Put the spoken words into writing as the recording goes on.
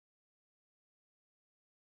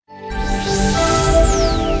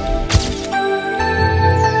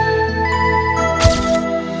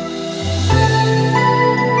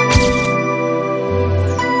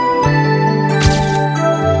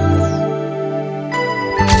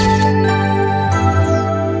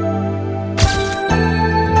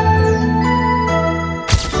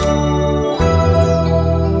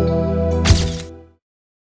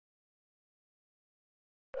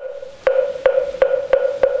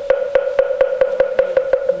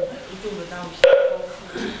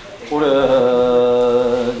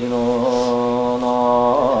고래지는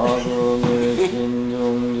아금일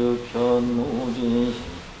신중즉현무진시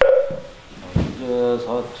현재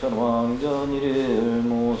사천왕전일일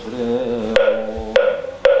모술에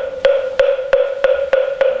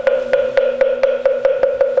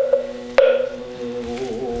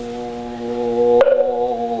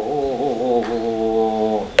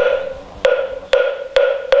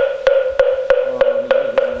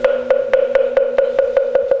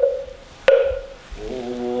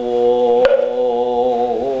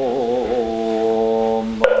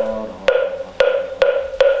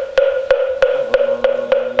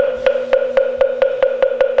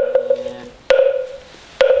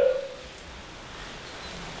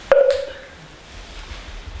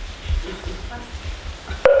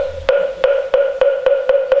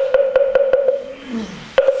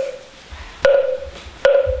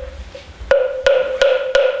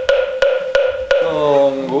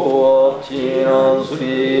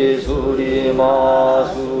수리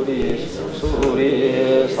마수리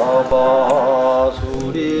수리 사바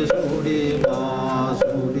수리 수리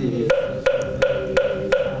마수리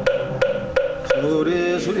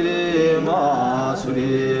수리 수리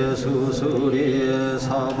마수리 수수리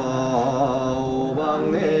사바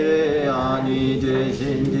오방내외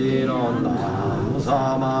아니제신지는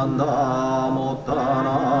나무사만다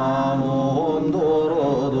못하나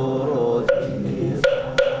몬도로도로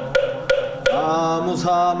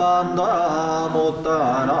나무사만다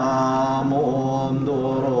못다나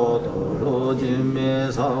몸도로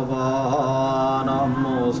도로짐매사바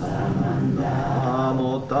나무사만다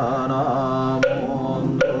못다나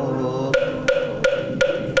몸도로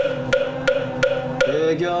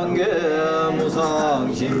대경계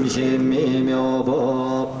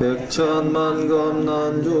무상심심미묘법 백천만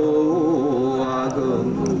검난주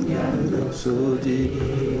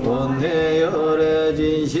아금무견득수지 원해열의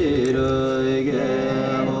진실의게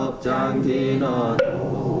법장지는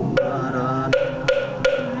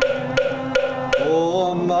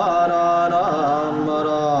옴마라나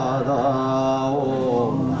마라다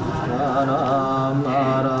옴마라나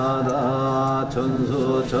마라다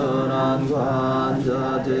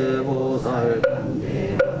천수천안관자재보살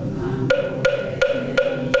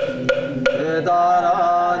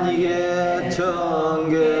대단한 이게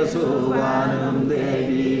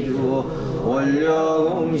청계수관음대비주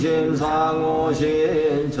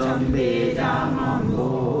원려공심상오신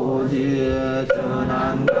천비장원고지의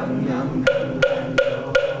전한강명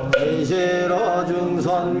진실어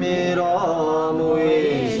중선미러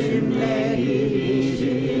무의심내기심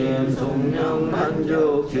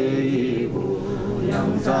송명만족제이구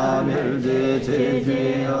양사멸제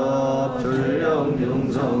제죄업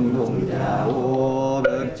출령중성공자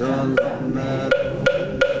오백천삼매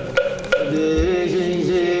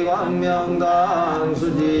수지신시광명당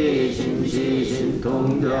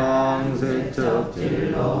수지신시신통장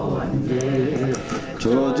세척질러원제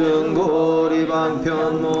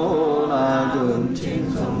조증고리방편문화금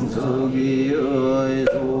칭성수기의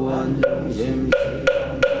소원중심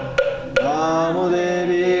나무대비관세음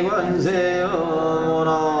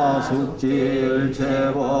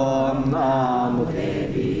숙지을체범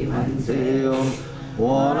나무대비관세음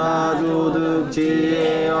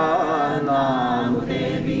원하주득지혜안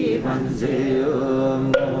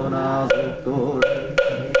나무대비관세음 원하숙돌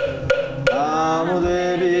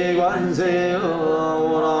나무대비관세음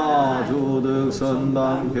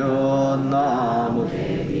원하주득선방편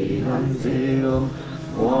나무대비관세음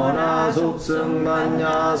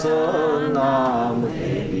원하숙승만야선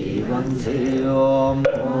나무대비관세음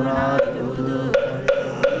원하주득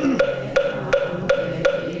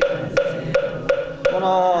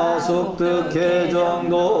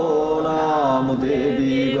원하숙득해정도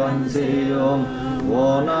나무대비관세음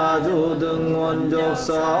원하주등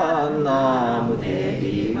원적산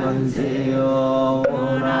나무대비관세음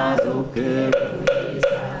원하숙해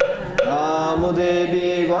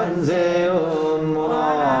나무대비관세음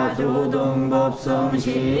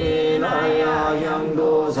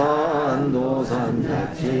원하조등법성신아야향도산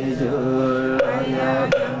도산자체절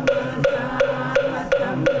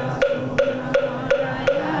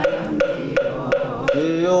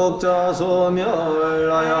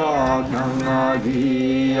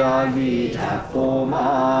지옥자소멸아야향아기 아기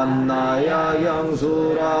작고만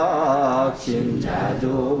나야향수락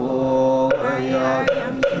심자조복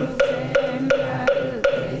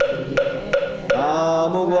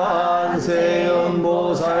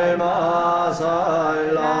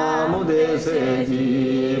나무관세음보살마살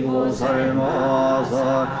나무대세지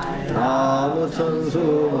보살마살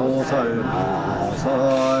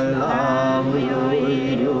나무천수보살마살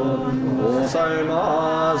나무의륜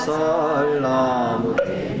대륜보살마살 나무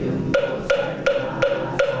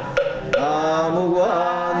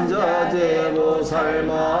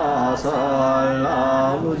나무관자재보살마살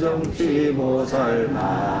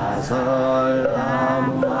나무정치보살마살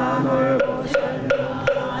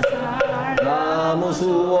나무만월보살마살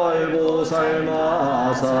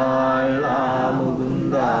나무수월보살마살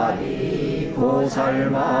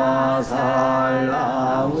나무금다리보살마살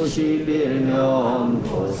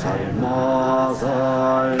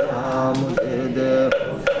나무십일면보살마살 나무대대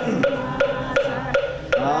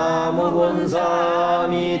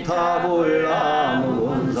나무본사미타불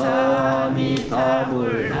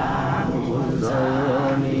나무본사미타불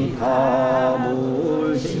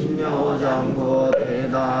나무본사미타불 신묘장고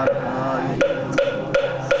대다라니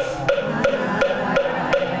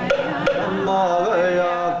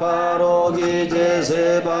엄마가야 바로기제세바라야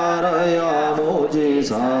모지사다바야마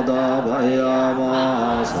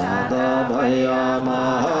사다바야마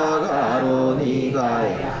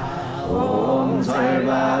가로니가야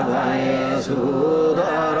옴살바바에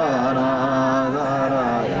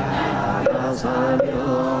수다라나가라야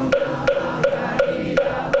나사명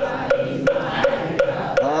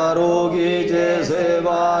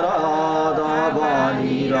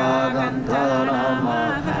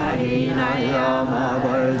바로기제세바라다바니라간타나마 가리나야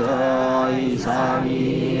마발다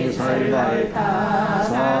이삼이 살발타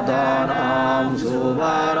사다남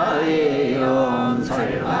수바라에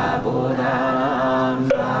영살바보다남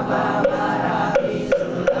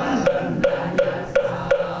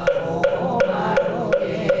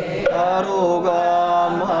아로가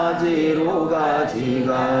마지로가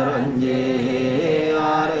지가란예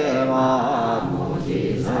아레마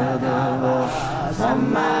무지사다가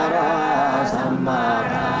삼마라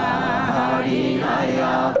삼마라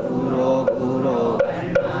하리나야 구로구로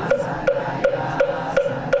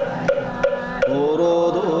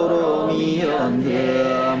도로도로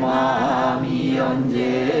미연제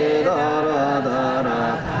마미연제 다라다라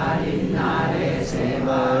다린나레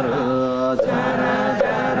세마르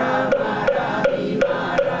자라자라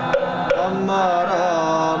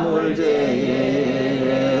마라 물제에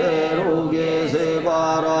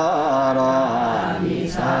로게세바라라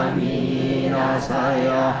미사미나사야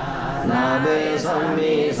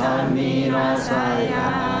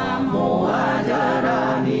나베삼미삼미나사야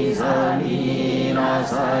모아자라 미사미나사야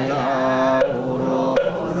오로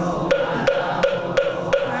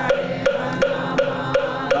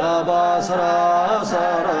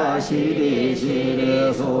나바사라사라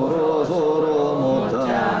시리시리 소로소로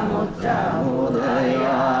못자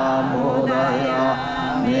못다야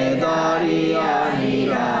못다야 메달이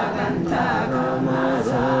아니라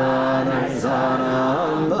간타가마사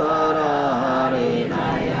날사람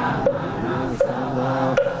바라리나야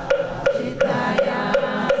마나사바 시타야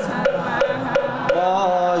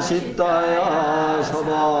사바 시타야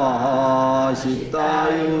사바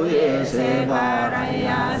시타유에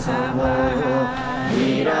세바라야 사바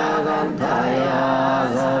미라간타야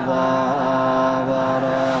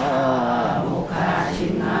사바바라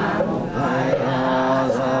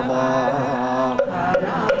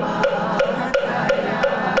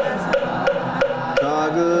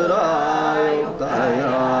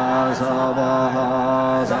자그라욕다야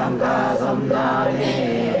사바하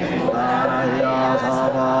상가섬나니 나라야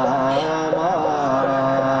사바하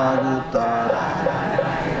마라구따라야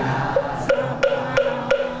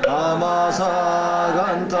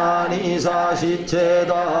아마사간타니 사시체다가린나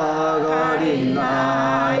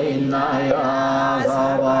인나야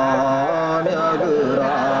사바하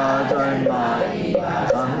мя그라 절마이야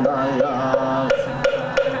산다야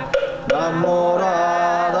남모라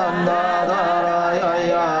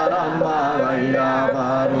남나다라야야 남마갈야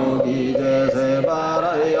바루기제세바라야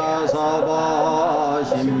사바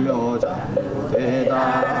신묘장구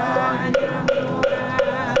대다라니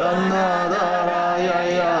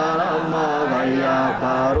남나다라야야 남마갈야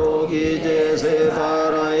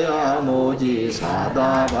바루기제세바라야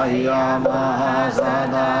모지사다바야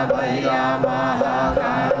마하사다바야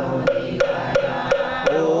마하가루니가야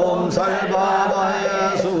옴살바바야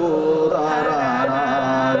수다라나가라야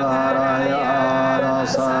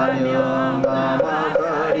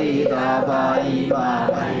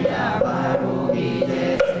라사명가마가리다바이마발야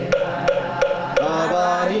바루기제세바라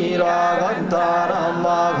가바니라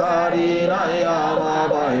간타람마가리나야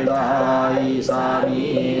마발다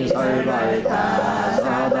이사미 살발다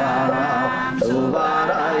사다람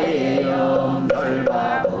수바라에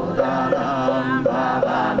염달바보다남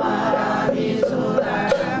바바마라니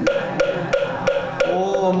수다람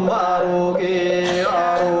옴마루게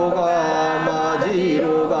아로가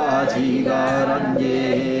마지로가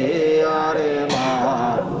지가란예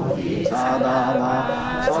아레마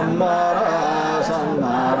사다마 삼마라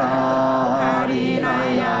삼마라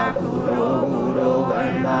하리나야 구로구로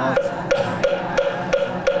갈마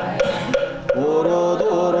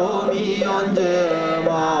도로도로 미연제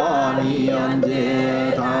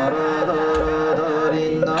마미연제 다라다라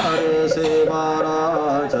다린 나래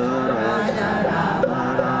세바라 저라자라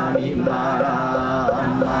마라미마라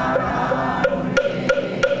암마라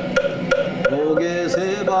고개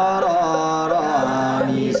세바라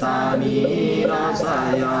미사미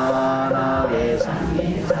나사야 나게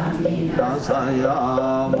사미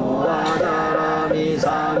나사야 모아자라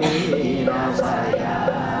미사미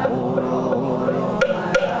나사야 오로오로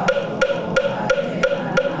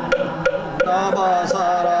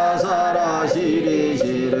나바사라 사라 시리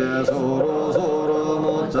시레 소로 소로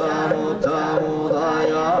모자 모자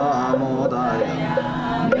모다야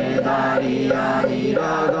모다야 메다리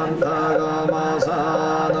아니라 간타가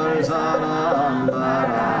마사 널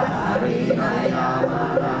사람바라 하리나야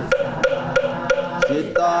마라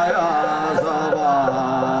시타야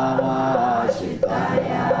사바마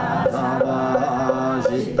시타야 사바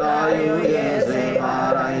시타유예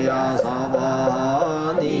세바라야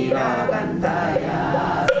사바 니라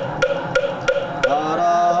간다야 가라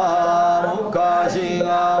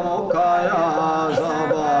목가시가 목가야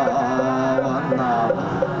사바 만나마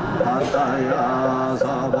간다야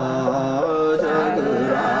사바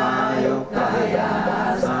저그라 욕가야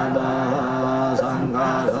사바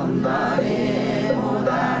상가선다니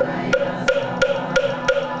모다나야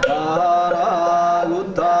가라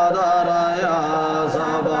구타다라야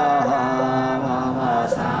사바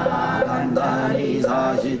마마사 간다니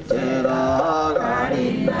사시체라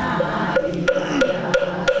가린나리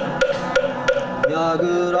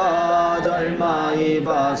야그라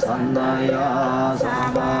절마이바 산나야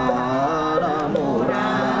사바라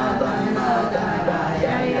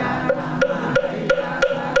모라단나다라야야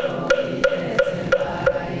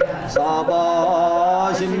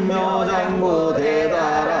사바 신묘장구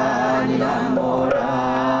대다라니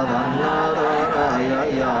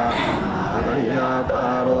남모라단나다라야야 아들야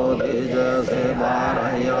바로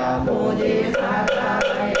대저세바라야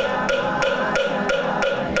모지사다라야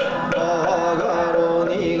아가로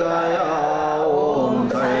니가야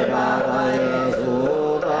옴살바라야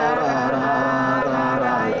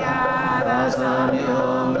수다라라다라야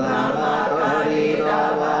다사명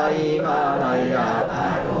나마가리라와 이마나야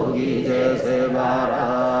바로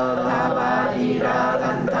기제세바라다바리라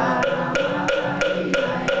간다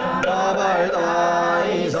마발다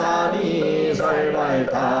이사니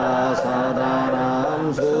살발타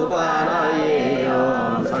사다람 수바나예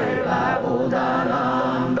엄살바보다남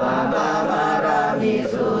바바마라미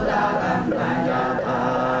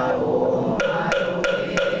수다감단자타오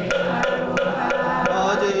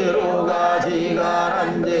어지로가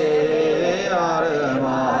지가란제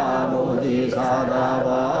아르마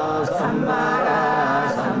모지사다바 삼마라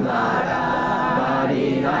삼마라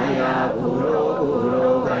마리나야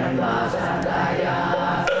구로구로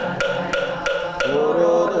갈마사다야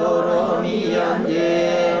도로도로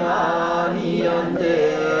미연제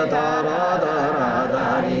마미연제 다라다라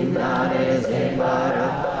다린 나래 세바라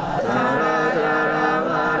자라자라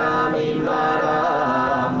마라미마라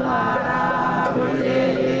마라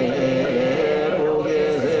불제에 고개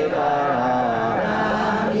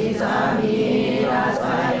세바라 미사미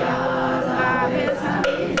라사야 사베사미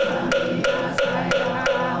사미라사야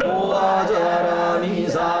모아자라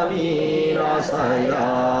미사미 라사야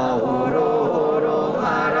오로오로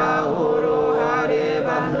마라 오로 아래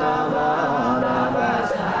밤나마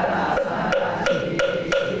나바사라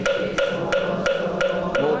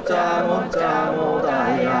모짜 모짜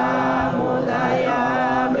모다야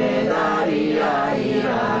모다야 메다리야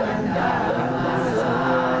이라간다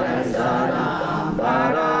마사랄 사람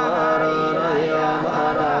마라라야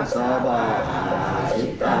마라사바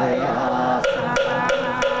시타야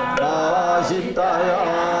시타야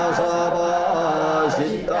사바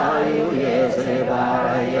시타유예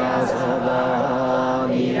세바라야 사바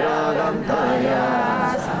니라간타야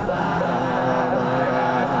사바 마라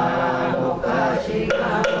목가시가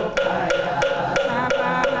목가야 사바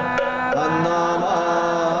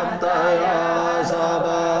간나마따야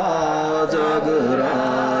사바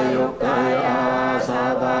저그라 욕가야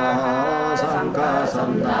사바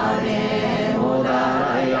상가삼나네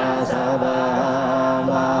모다라야 사바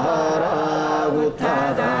마하라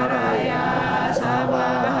구타다라야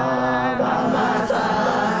사바 바마사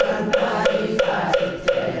간다이사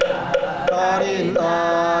시체라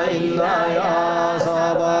가린나 인나야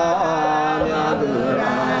사바 냐그라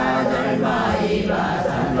절마이바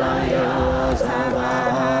산나야 사바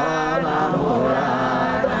나모라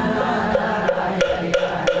나나라야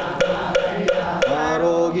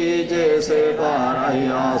바로 기제 세바라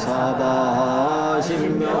나라야 사바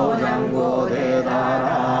신묘장고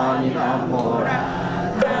대다라니 남모라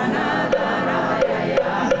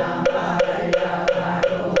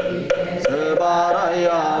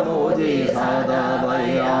세바라야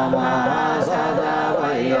모지사다바야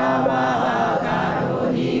마사다바야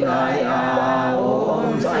마가로니가야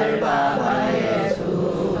옴살바바예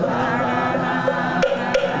수다라나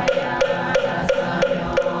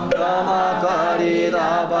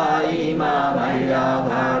가마카리다바 이마말야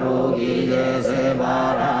가로기제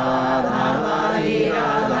세바라 나마리라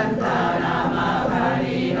간타나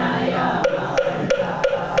마카리나야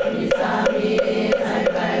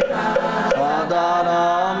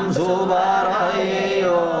사다람 수바라에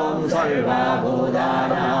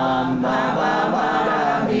용설바보다람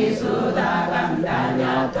바바마라미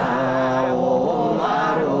수다감다냐타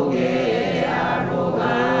오마루게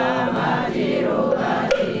아루가 마지루가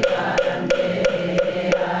지가란데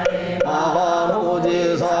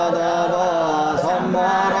아무지사다바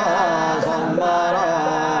삼마라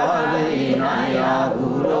삼마라 리나야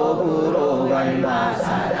구로구로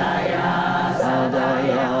갈마사다야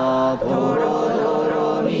사다야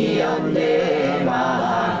도로도로 미연제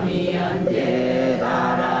마미연제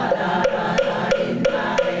다라다라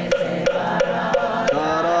다린나에 세바라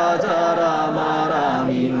자라자라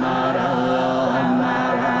마라미마라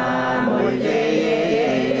마라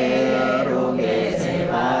몰제예 로게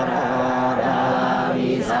세바라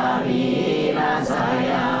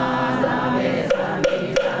라미사미나사야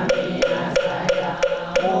나메사미사미나사야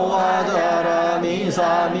모아자라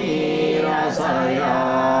미사미나사야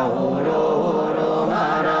오로오로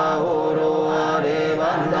마라 오로 아레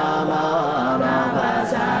반나마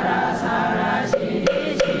나바사라 사라 시리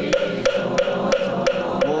시리 소로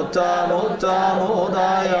소로 모짜 모짜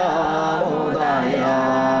모다야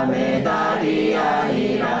모다야 메달이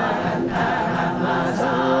아니라 단타감마사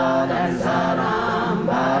단사람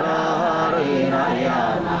마라하리나야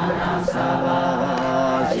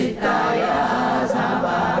마라사바 시타야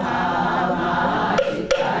사바하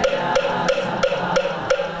마시타야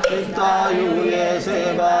시타유에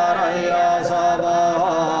세바라야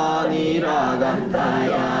사바하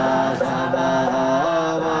니라간타야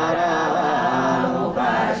사바하 마라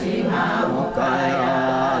모카시마 모카야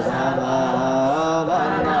사바하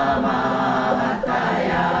반나마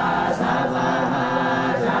바타야 사바하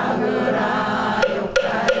자그라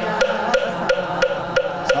육타야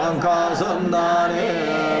상카섬난에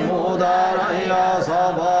모다라야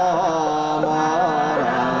사바하 마라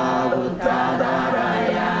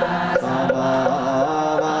굿타다라야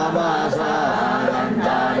사바하 마사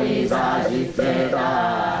간다리 사십세다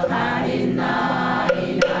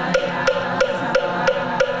다린나이나야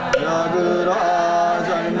야그라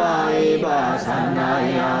잘마이바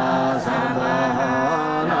산나야 사바하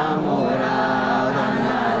나무라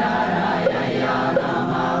간나다라야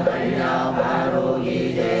나마갈야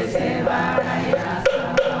바로기제 세바라야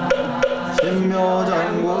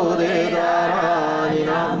신묘장구 대다라니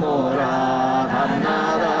남모라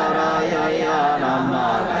단나다라야야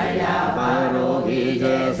남마갈야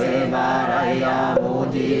바로기제 세바라야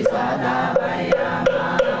모지사다바야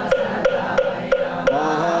마사다바야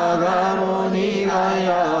마가로니가야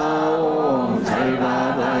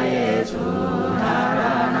옴살바바예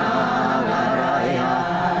수나라나가라야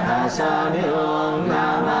다사명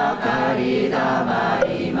나마카리다바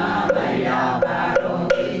이마말야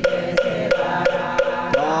바로기제 세바라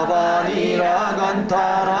마바니라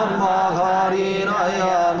간타람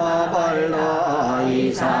마가리라야 마발라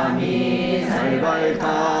이삼이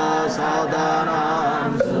살발타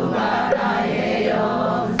사다람 수바라예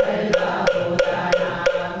영살바보다람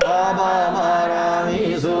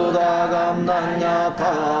아바마라미 수다감단야타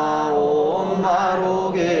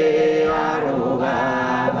옴마루게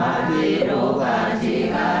아루가 마디루가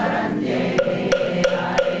지가란제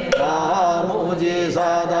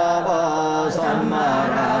아무지사다바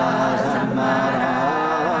삼마라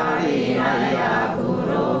삼마라 리나야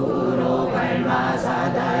구로구로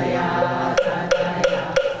갈마사다야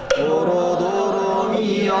사다야 도로도로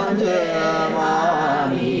미연제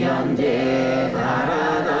마미연제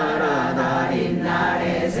다라다라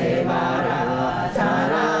다린나레 세바라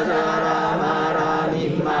자라자라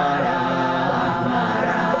마라민마라 마라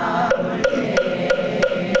물게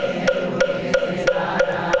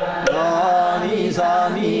세바라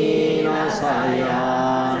나미사미나사야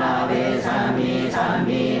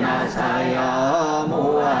나베사미사미나사야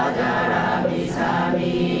모아자라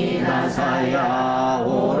미사미나사야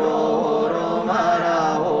오로오로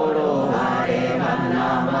마라 오로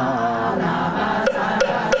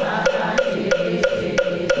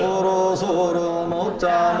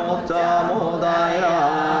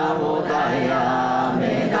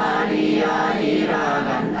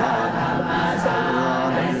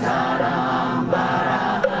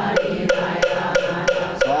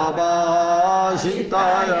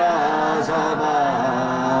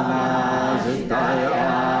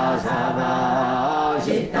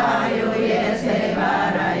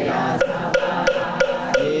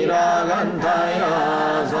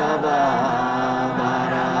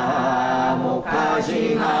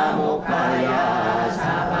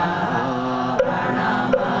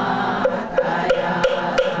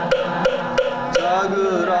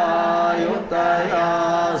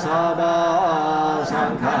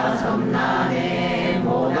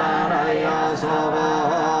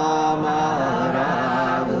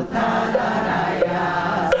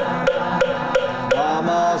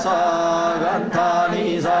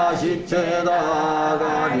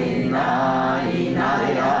가린나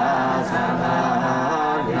이나야 사바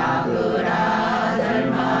야그라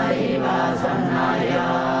델마이바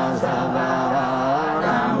산나야 사바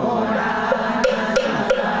나모라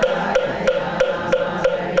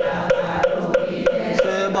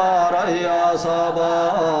세바라야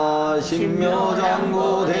사바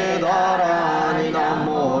신묘장구 대다라니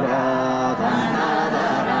남모라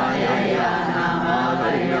단나다라야야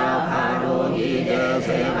나마갈야 바로기대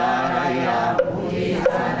세바라야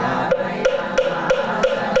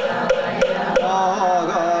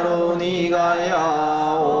아가로니가야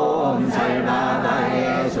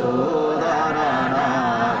옴살바다에 수다라나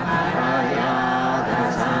가라야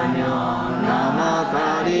다사면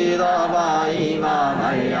나마가리다바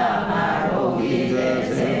이마말야 바로기대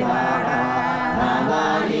세바라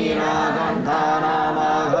나바니라 간타나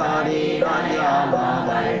마가리나야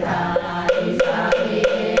마발타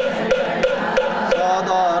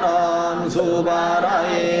사다람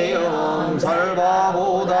수바라에 엄살바보다람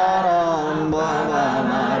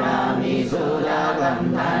바바마라미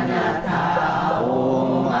수다간다냐타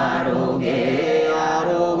옴아루게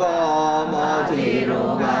아루가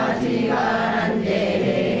마지로 가지가란데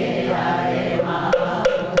야에마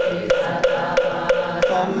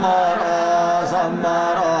삼마라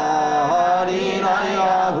삼마라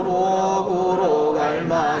하리나야 구로구로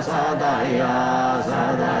갈마사다야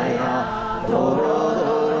사다야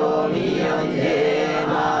도로도로 미연제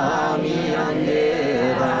마미연제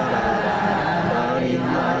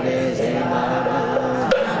다라라린나레 세마라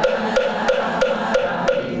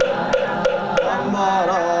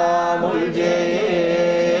삼마라 물제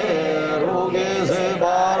로게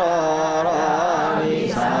세바라라니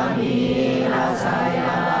사미라사야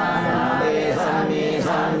나레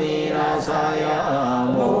사미라사야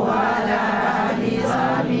모아자라니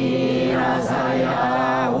사미라사야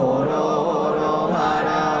오로오로 마라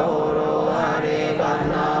오로 아레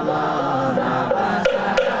간나마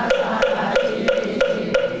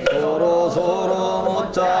서로서로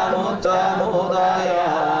못자 못자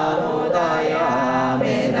못다야 못다야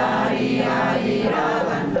메다리야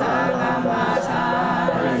이라간다가 마사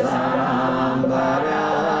사람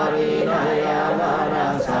바라리나야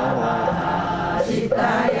마라사와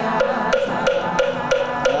시다야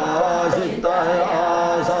시다야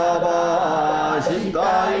사바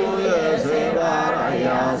시다유에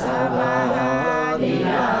세바라야 사바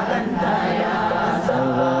니라간다야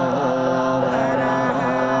사바 바라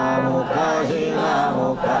목하시나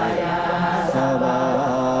목하야 사바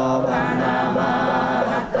바나마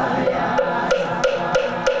갔다야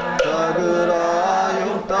사그라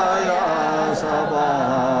육다야 사바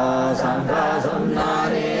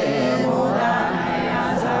삼가선나네 모다나야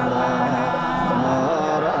사바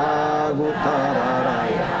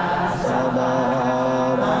마라구타라야 사바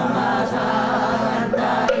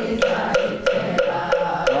바마사간다이사이체라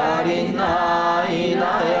가린나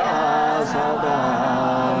이나야 사바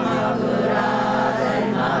야그라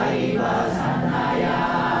델마이바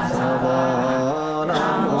산나야 사바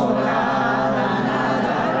나모라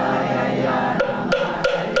나나다라야야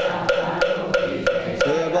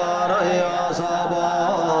세바라야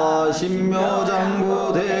사바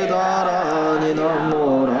신묘장구 대다라니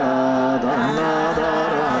남모라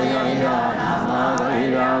단나다라야야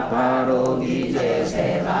나마갈야 바로기제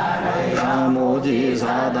세바라야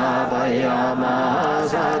모지사다바야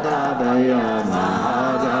마사다바야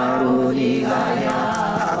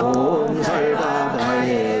마가루니가야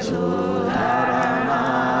옴살바바예 수다라나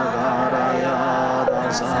가라야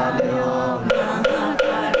다사명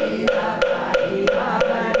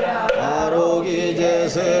바로기제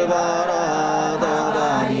세바라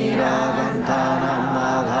다바니라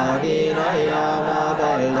간타남마 가리나야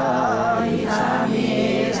마발라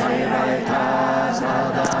이사미 살발타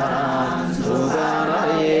사다람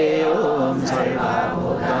수바라예 옴살바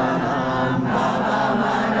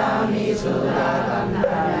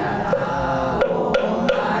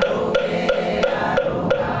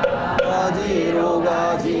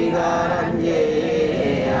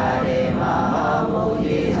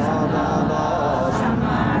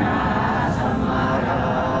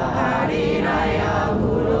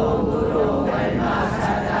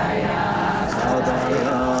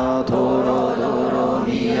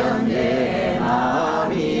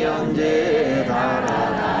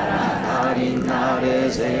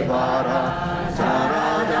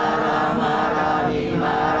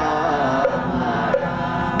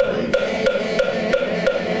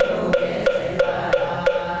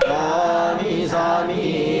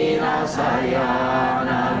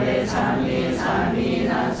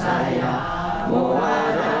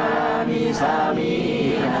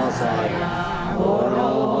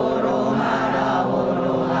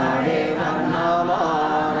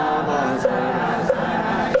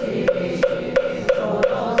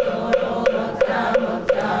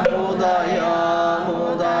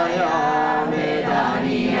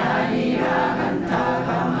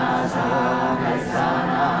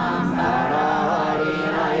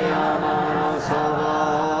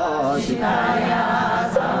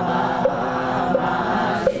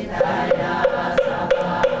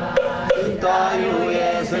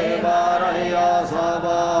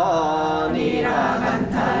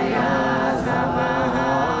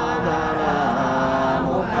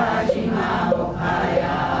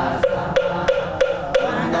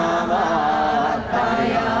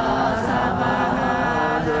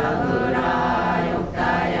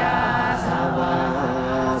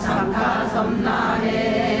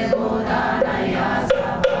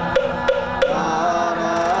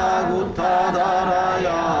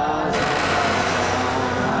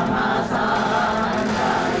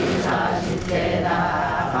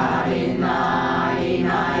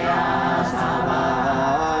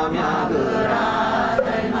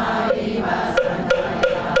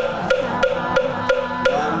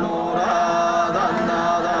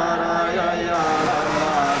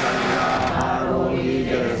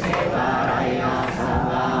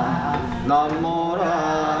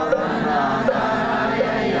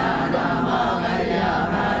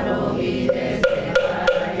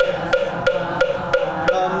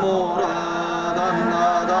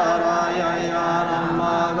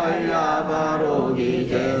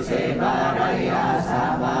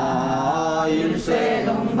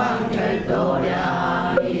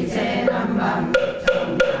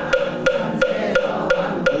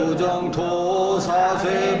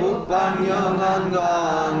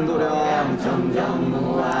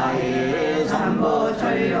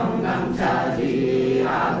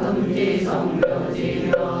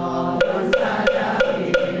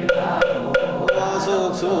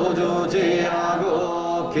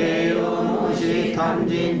와숙수주지하고 기운무시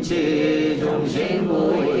탐진치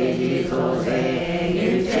중신부의지소생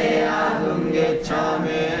일체악응계참회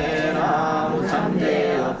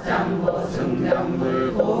나무참대업장보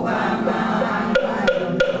승량불고강왕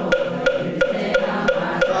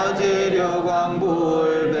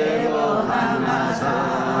사지류광불 백어한마사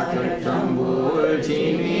결정불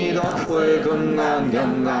지미덕불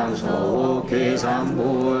금강경강소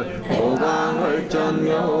계산불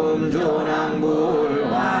오강월전묘음 조낭불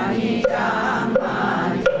완이장만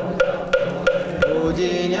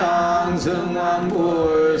부진양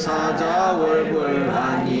승왕불 사자월불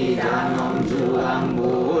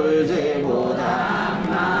완이장엄주왕불 제보당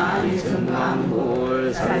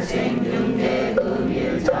승왕불 살생중대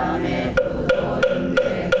금일참회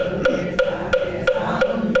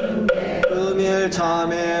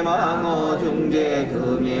금일참회 망어중재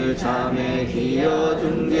금일참회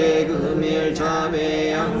기여중재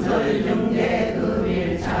금일참회 양설중재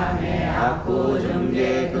금일참회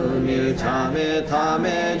악구중재 금일참회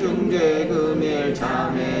탐해중재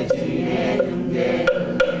금일참회 진해중재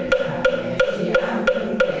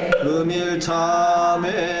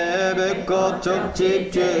금일참회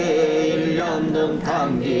백겁적집죄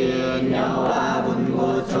일년동탕진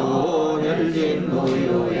여화분고초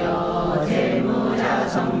혈진무유여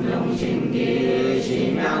재무자성명신기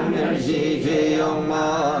심양멸시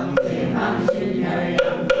죄영만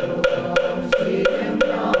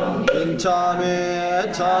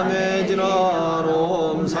인참회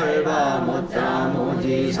참회진언옴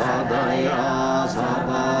살바못자모지사다야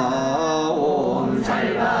사바옴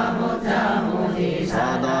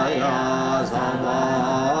살바못자모지사다야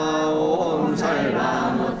사바옴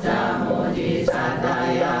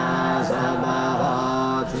살바못자모지사다야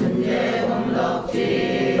사바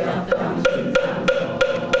준재공덕지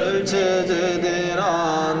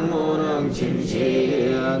일체제대란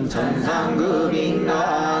무능침신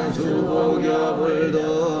천상급인간 수복여불등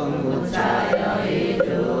무차여이주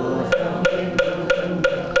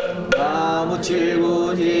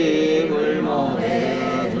나무칠구지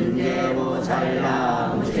불모대 준재보살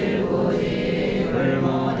나무칠구지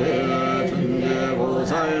불모대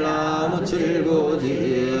준재보살 나무칠구지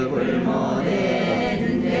불모대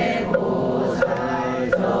준재보살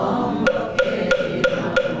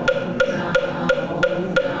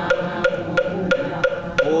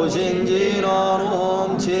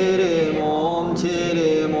오신진언옴 치림옴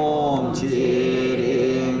치림옴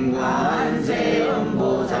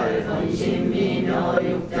치림관세음보살 분신미묘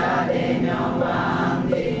육자대명왕진언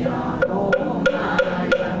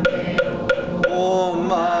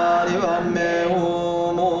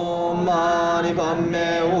옴마리밤매옴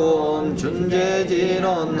옴마리밤매옴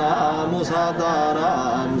준재진언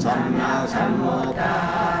나무사다람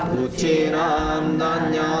삼약삼모다 우치남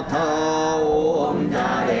단야타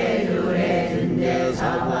옴자레주레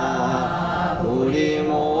준재사바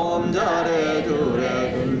우리몸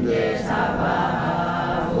자레주레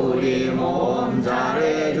준재사바 우리몸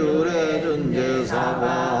자레주레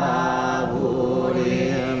준재사바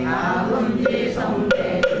우리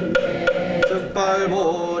마금지성대 준재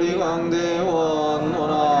즉발보리광대원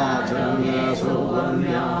원하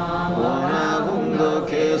정예수건명 원하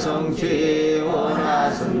공덕해성취 원하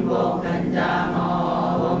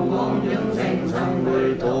승복변장어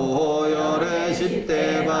원공중생성불도 열의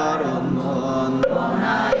 10대 발언문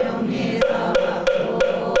원하용리서박도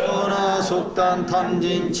원하 속단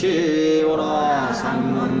탐진치 원하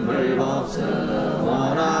상문불법스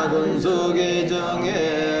원하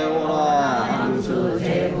근수기정해 원하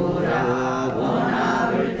함수제구라 원하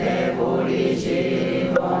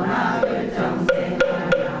불태보리시 원하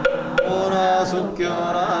결정생하냐 원하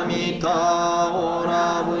숙견아미타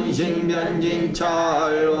원하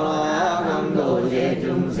분신변진찰 원하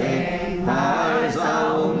강도제중생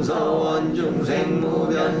발사홍서원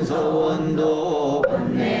중생무변서원도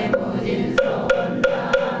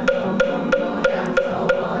원내무진서원단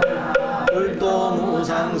동문무량서원하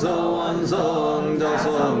불도무상서원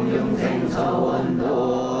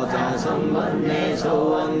성자성중생서원도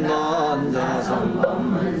자성원내서원단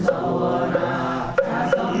자성법문서원하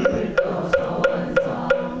자성불도서원성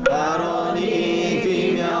발언이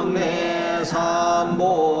귀명내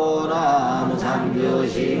삼보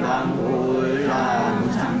나무상주시방불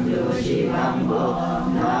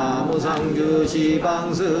나무상주시방법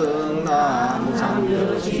나무상주시방승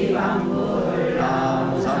나무상주시방불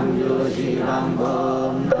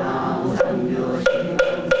나무상주시방법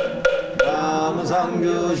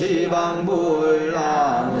나무상주시방불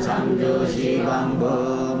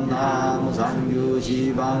나무상주시방법 나무상주시방법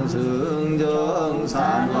시방승정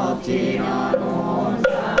산업진화노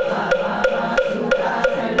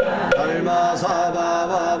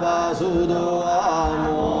달마사바바바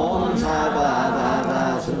수도아몬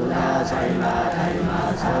사바바바 수다 살마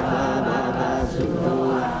달마사바바바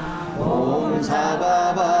수도아 옴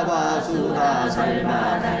사바바바 수다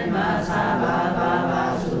살마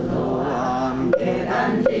달마사바바바 수도암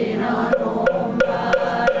계단진화노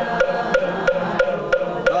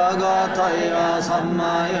가가타야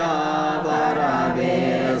삼마야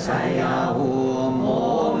바라베 사야홈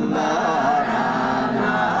옴바라나로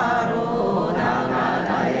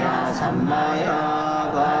가가타야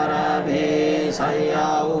삼마야 바라베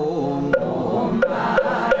사야홈 옴바라나로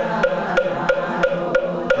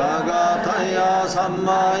가가타야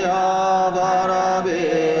삼마야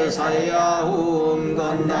바라베 사야홈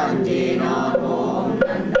건난지나로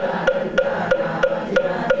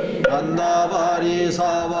난다바리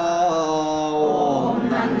사바 옴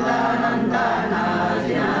난다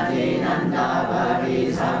나지나지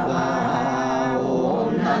난다바리 사바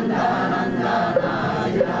옴 난다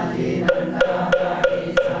나지나지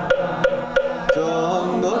난다바리 사바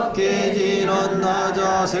정법계진원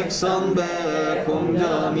나자 색성백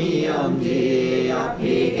공점이염지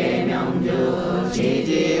약비계명주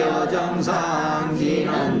지지어 정상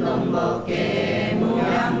진원동법계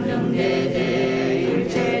무량증제제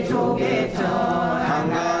조개처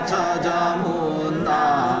한가 찾아문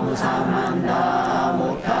나무 사만다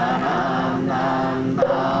못하남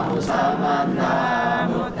나무 사만다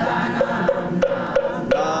못하남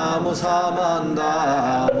나무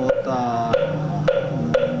사만다 못하남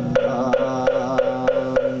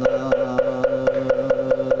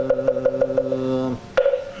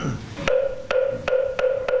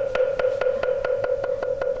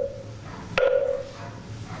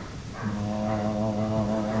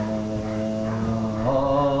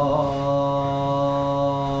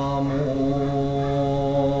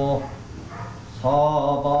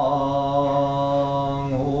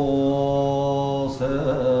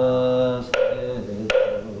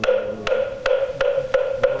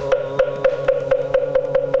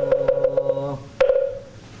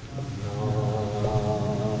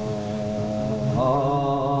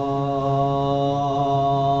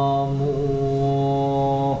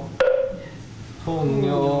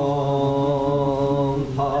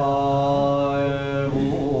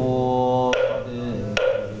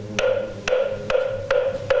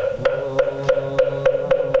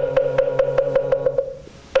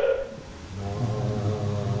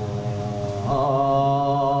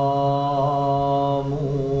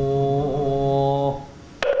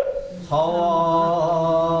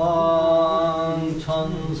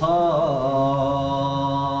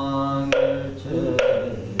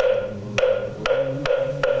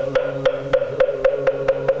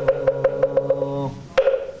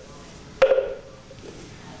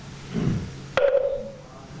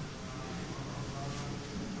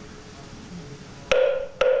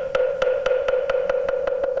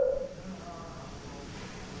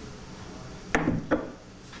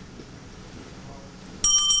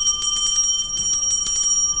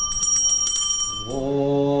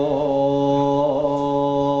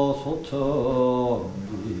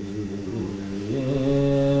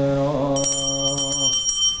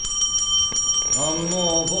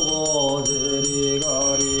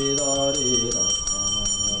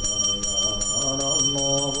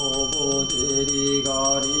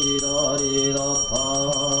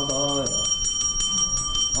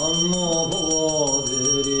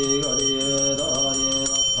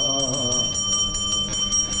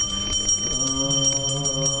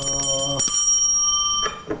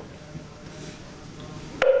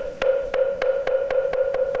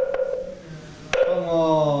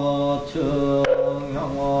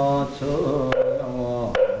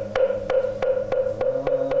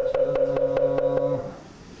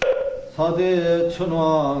사대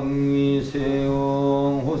천왕이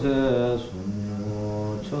세용 호세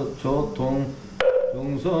순유 첫초통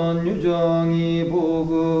용선 유정이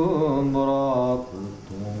보금 보라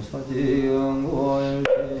구통 사지영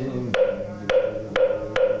월심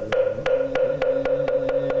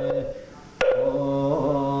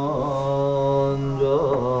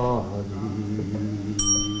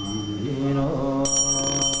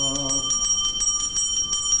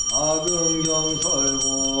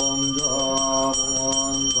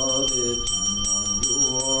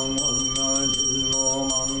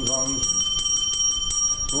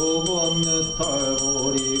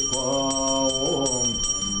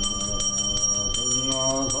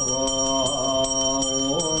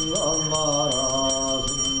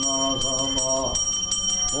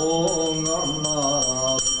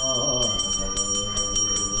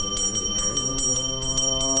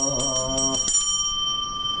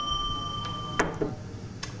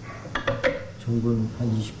등분 한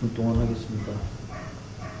 20분 동안 하겠습니다.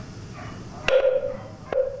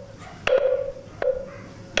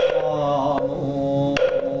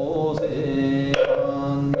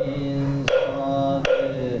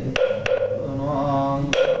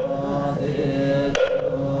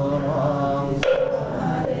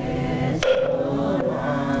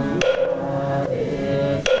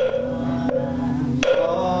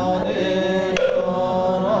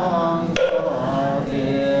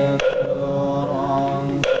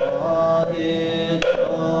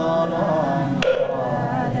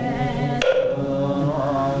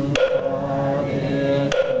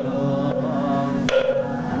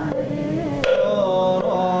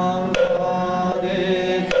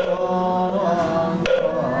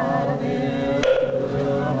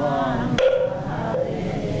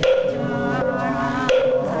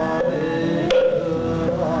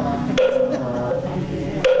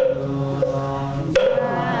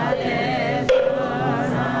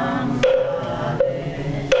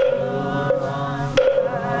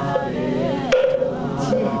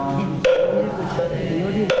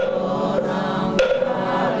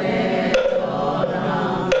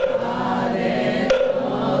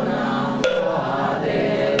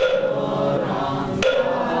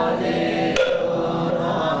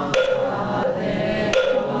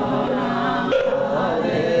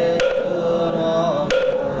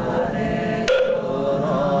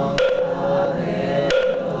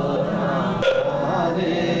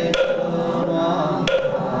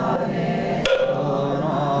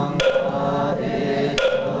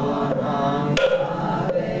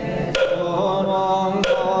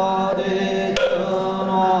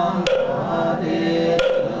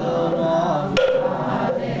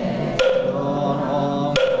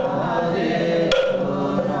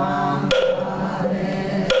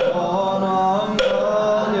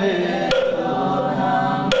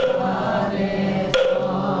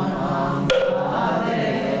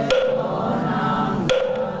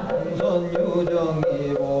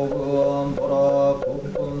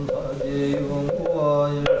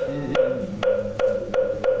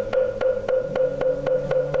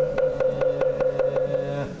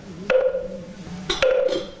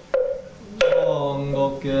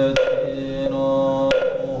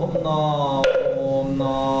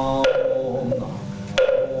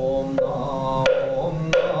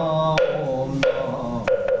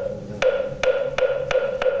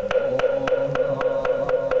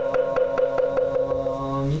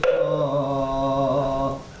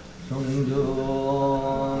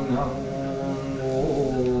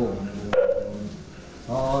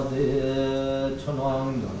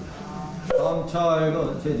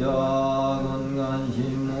 삼찰건 제작은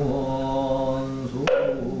간심원수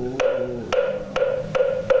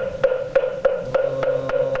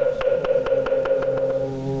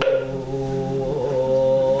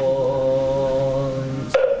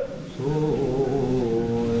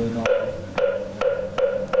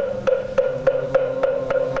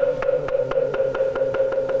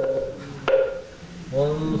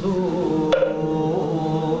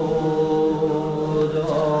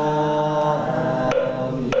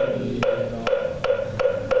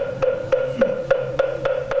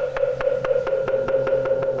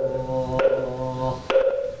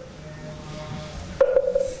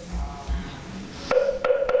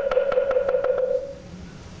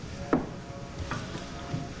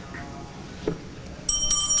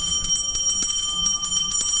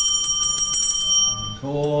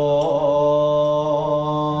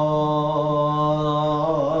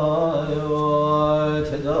소나열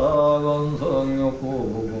제작원 성욕구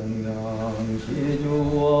공양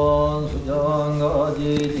시주원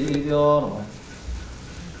수장가지 지변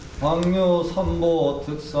황묘 삼보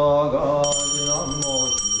특사가지 남모시방금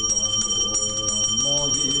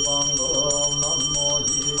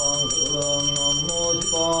남모시방금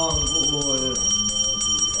남모시방굴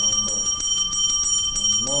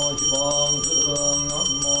남모시방승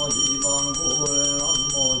남모시방굴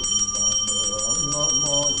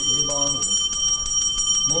남모시방승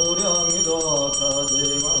무량이도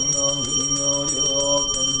차지광경 승묘력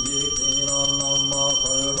편식진한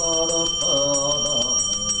남마설바라타다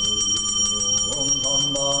옴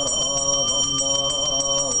삼바라 삼바라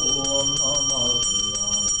옴 남마설바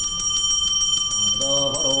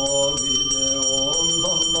바로 지대 옴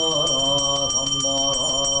삼바라 삼바라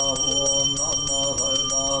옴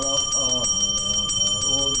남마설바라타다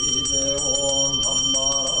바로 지대 옴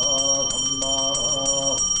삼바라 삼바라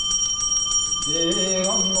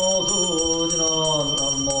지감노수지는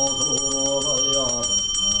남모수로 가야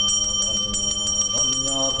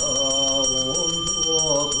삼야타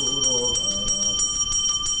옴수로수로 가야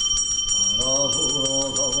아라수로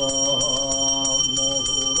서가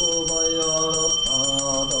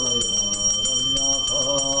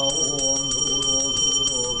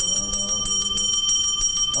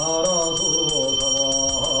아라수로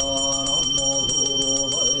사바 남모수로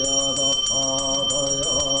바야다파다야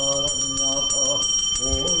단야타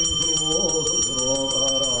온수로 수로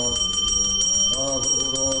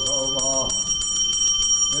가라수로 사바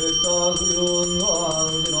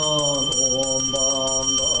일자수윤관지는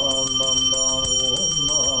옴밤밤밤밤밤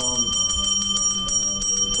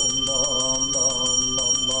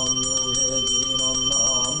옴밤밤밤밤밤밤 유해지는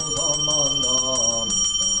나무삼만담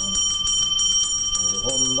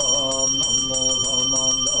옴밤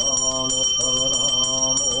남모삼만담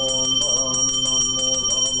오타남 옴밤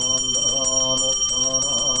남모삼만담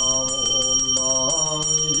오타남 옴밤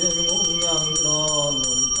이진공양지는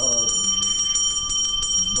눈차이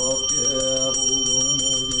법계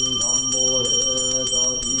부궁무진 삼보해자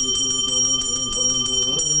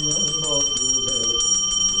비수궁진선군연법주세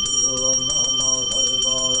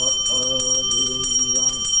부르나마살바라타지양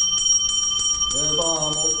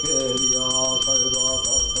대바목계리야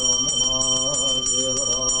살바타타무나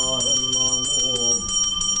제가라 햄마무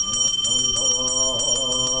나나탄사와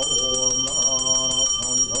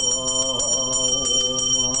오나나탄사와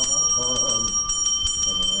오나나탄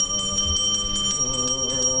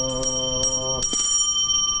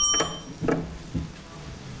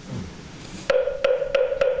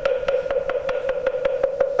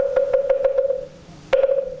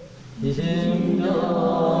이심정내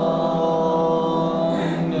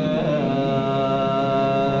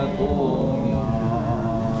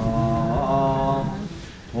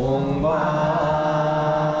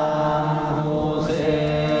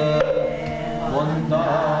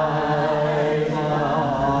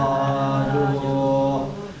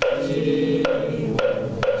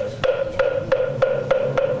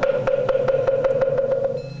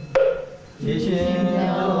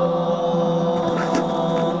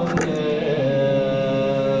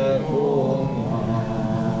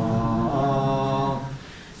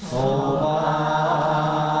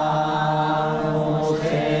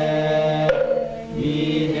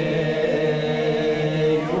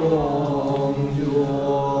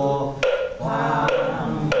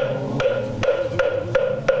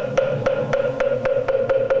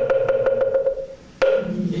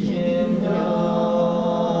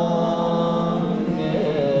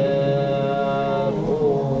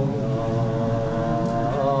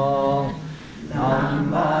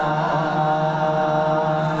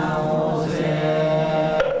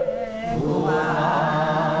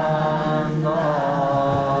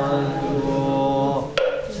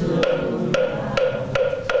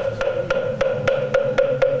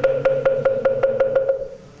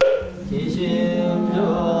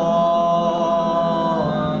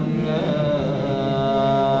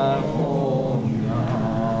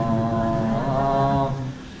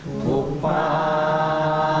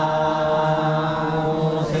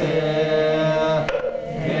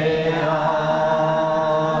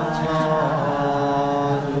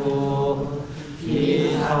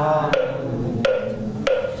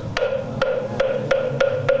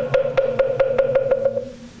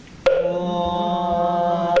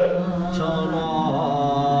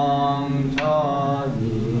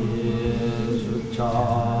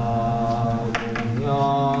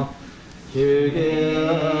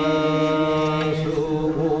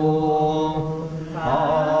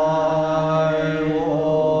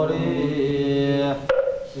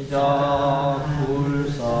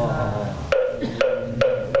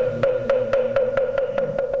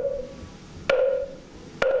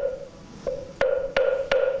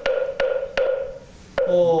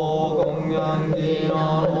공양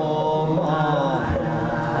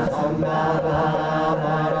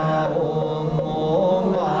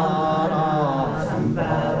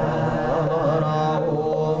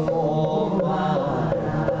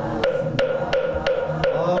동방호세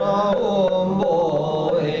원달마주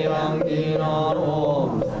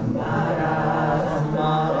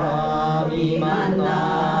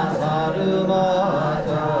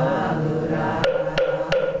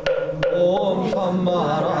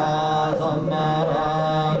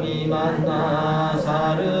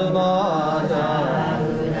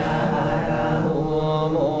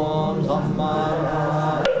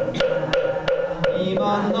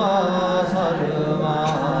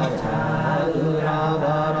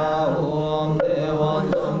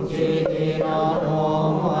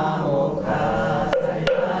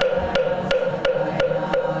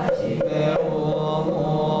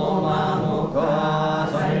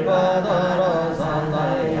살바다라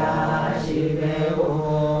산다야 시베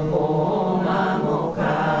오모마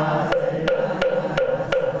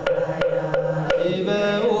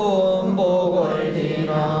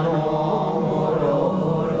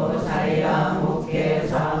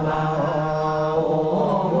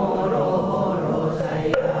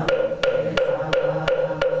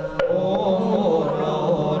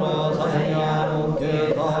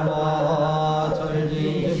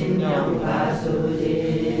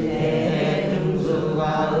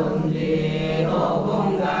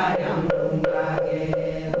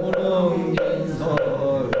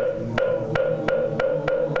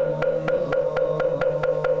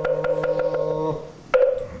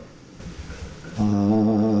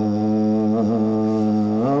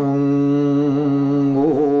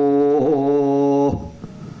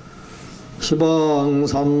지방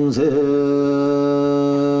삼세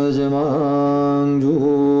제망중중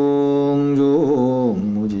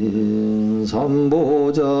무진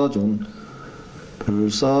삼보자중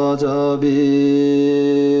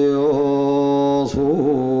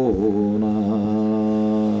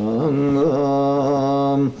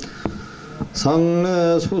불사자비어소낭감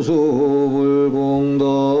상례 수수불공덕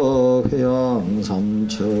해양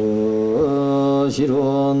삼처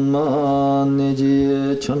실원만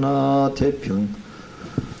내지의 천하 태평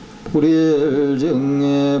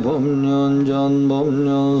불일증의 법륜전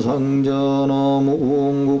법륜상전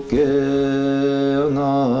어무궁국계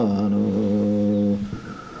영하느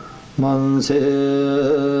만세시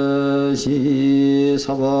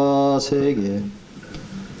사바세계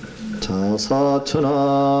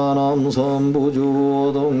자사천하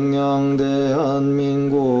남선부주 동양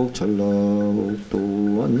대한민국 전라북도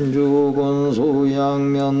원주 권수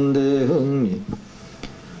양면 대흥리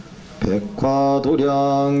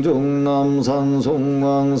백화도량 종남산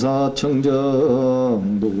송광사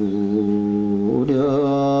청정 도량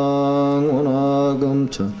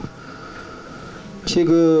원화금천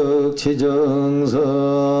지극지정성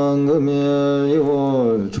금일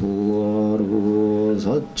 2월 초하루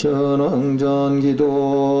사천왕기도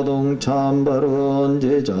동참발언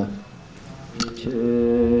제자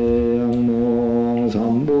최양몽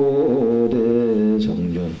삼보대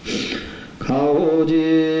성전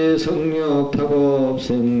가오지 성력 탁업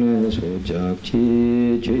생례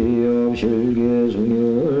소작지 죄업 실계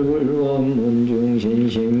소멸 불원 문중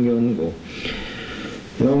신심견고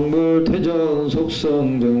영불태전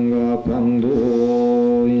속성 정각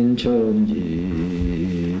광도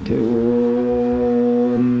인천지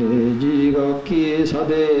대원 내지각기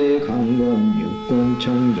사대 강건 육군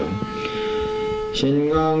청정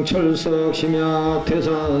신강 철석 심약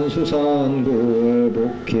태산 수산 구월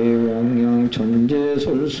복회 왕양 천재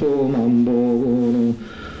솔소 만보고는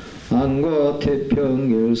안과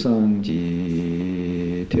태평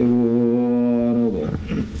일상지 대원어고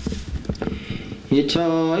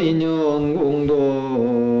 2차 인연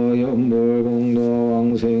공도 연불 공도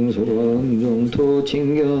왕생소원 정토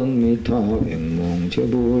칭견 미타 백몽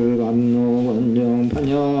제불 감로 관정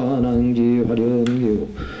판연항지 화련기호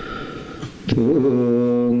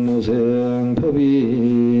등무생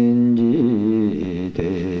법인지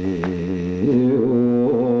대원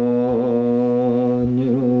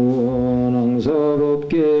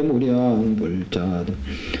항사법계 무량 불자등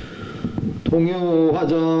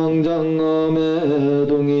동요화정 장엄의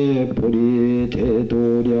동해포리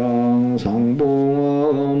대도량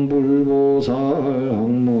상봉원 불보살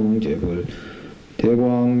항몽제불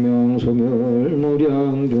대광명 소멸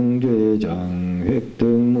무량 중죄장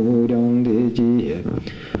획등 무량 대지혜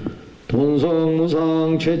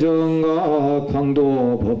돈성무상 최정각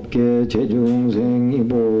황도 법계 제중생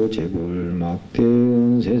이보 제불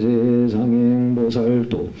막대은 세세상행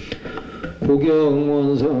보살도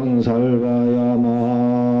구경원성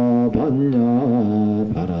살바야마 반야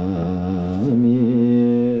바람이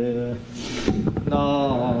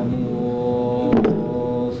나무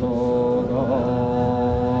서가모니모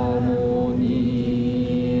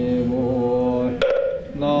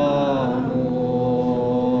나무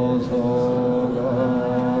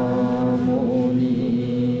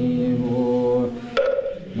서가모니모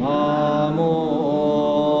나무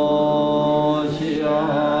시야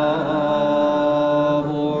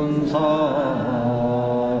본사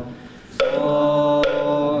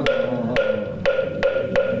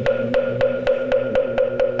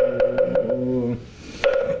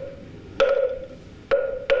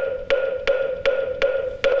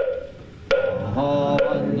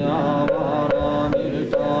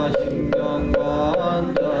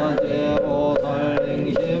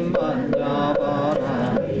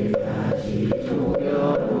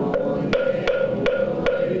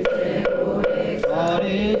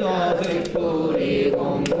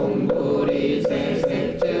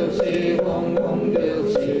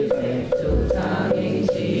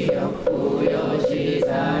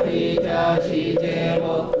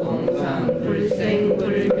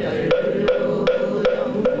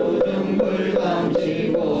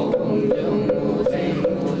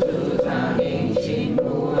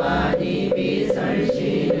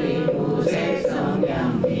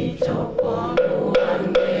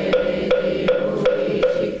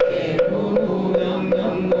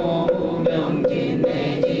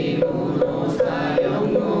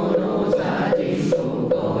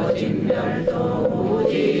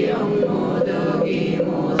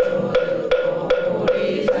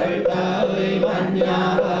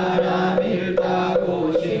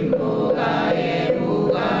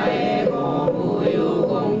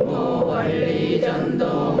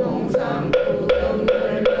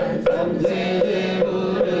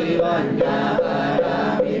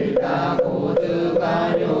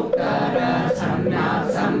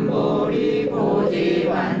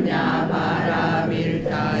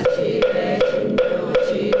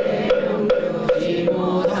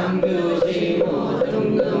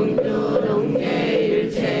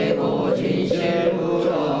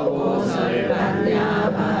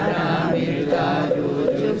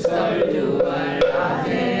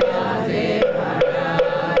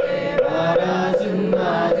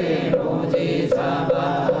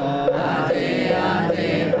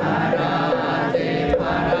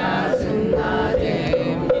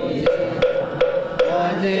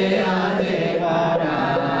아제 아제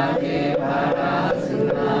바라 제 바라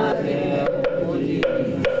스나제 오지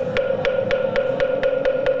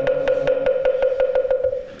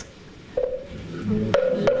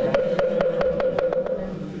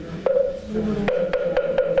음.